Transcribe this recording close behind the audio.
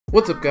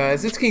What's up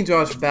guys, it's King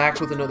Josh back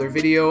with another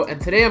video, and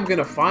today I'm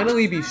gonna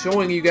finally be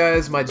showing you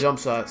guys my jump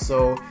shot.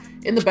 So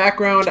in the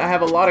background I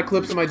have a lot of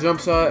clips of my jump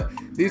shot.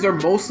 These are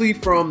mostly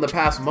from the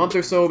past month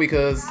or so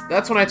because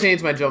that's when I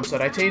changed my jump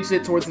shot. I changed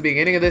it towards the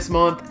beginning of this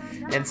month,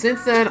 and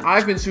since then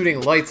I've been shooting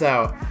lights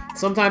out.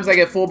 Sometimes I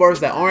get full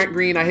bars that aren't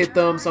green, I hit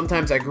them,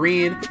 sometimes I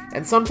green,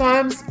 and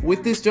sometimes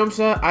with this jump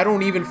shot I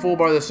don't even full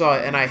bar the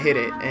shot and I hit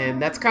it.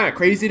 And that's kind of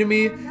crazy to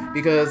me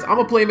because I'm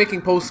a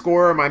playmaking post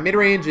scorer. My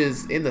mid-range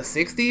is in the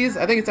 60s.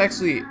 I think it's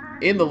actually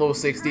in the low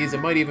 60s. It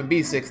might even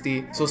be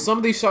 60. So some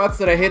of these shots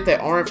that I hit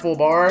that aren't full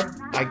bar,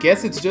 I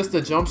guess it's just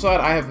a jump shot.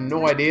 I have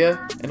no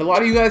idea. And a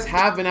lot of you guys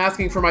have been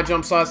asking for my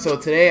jump shot, so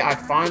today I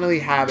finally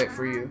have it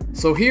for you.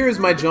 So here is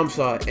my jump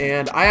shot,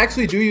 and I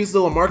actually do use the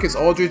LaMarcus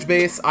Aldridge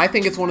base. I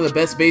think it's one of the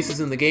best bases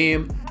in the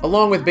game,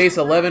 along with base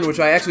 11, which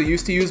I actually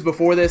used to use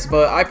before this,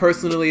 but I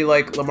personally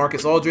like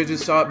LaMarcus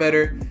Aldridge's shot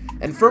better.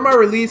 And for my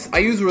release, I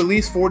use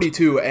release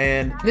 42,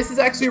 and this is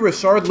actually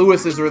Rashard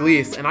Lewis's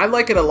release, and I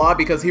like it a lot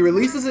because he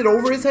releases it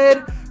over his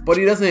head, but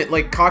he doesn't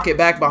like cock it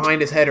back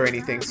behind his head or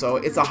anything. So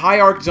it's a high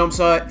arc jump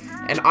shot,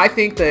 and I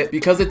think that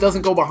because it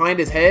doesn't go behind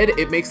his head,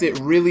 it makes it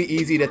really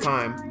easy to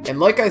time. And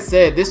like I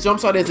said, this jump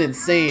shot is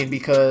insane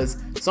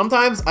because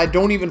sometimes I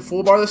don't even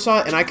full bar the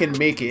shot and I can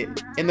make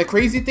it. And the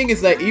crazy thing is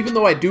that even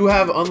though I do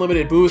have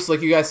unlimited boost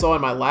like you guys saw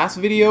in my last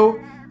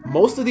video,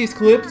 most of these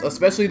clips,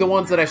 especially the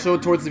ones that I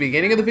showed towards the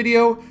beginning of the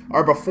video,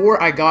 are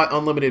before I got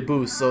unlimited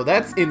boost. So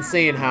that's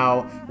insane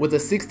how with a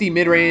 60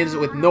 mid-range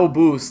with no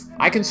boost,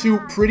 I can shoot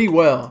pretty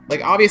well.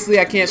 Like obviously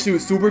I can't shoot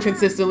super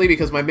consistently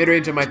because my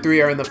mid-range and my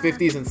 3 are in the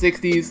 50s and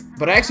 60s,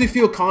 but I actually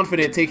feel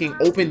confident taking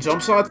open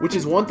jump shots, which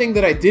is one thing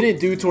that I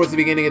didn't do towards the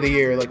beginning of the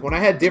year. Like when I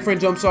had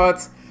different jump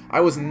shots, I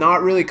was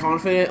not really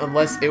confident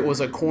unless it was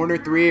a corner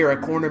 3 or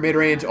a corner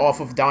mid-range off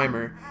of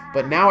dimer.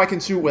 But now I can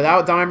shoot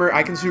without dimer,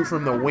 I can shoot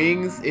from the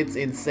wings, it's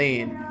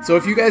insane. So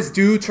if you guys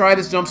do try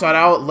this jump shot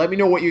out, let me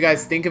know what you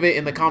guys think of it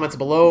in the comments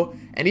below.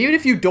 And even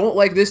if you don't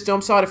like this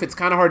jump shot, if it's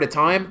kind of hard to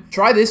time,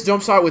 try this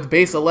jump shot with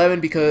base 11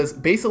 because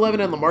base 11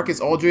 and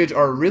LaMarcus Aldridge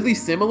are really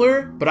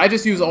similar, but I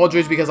just use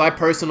Aldridge because I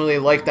personally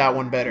like that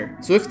one better.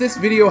 So if this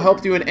video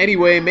helped you in any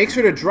way, make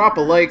sure to drop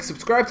a like,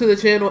 subscribe to the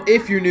channel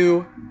if you're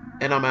new,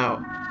 and I'm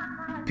out.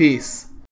 Peace.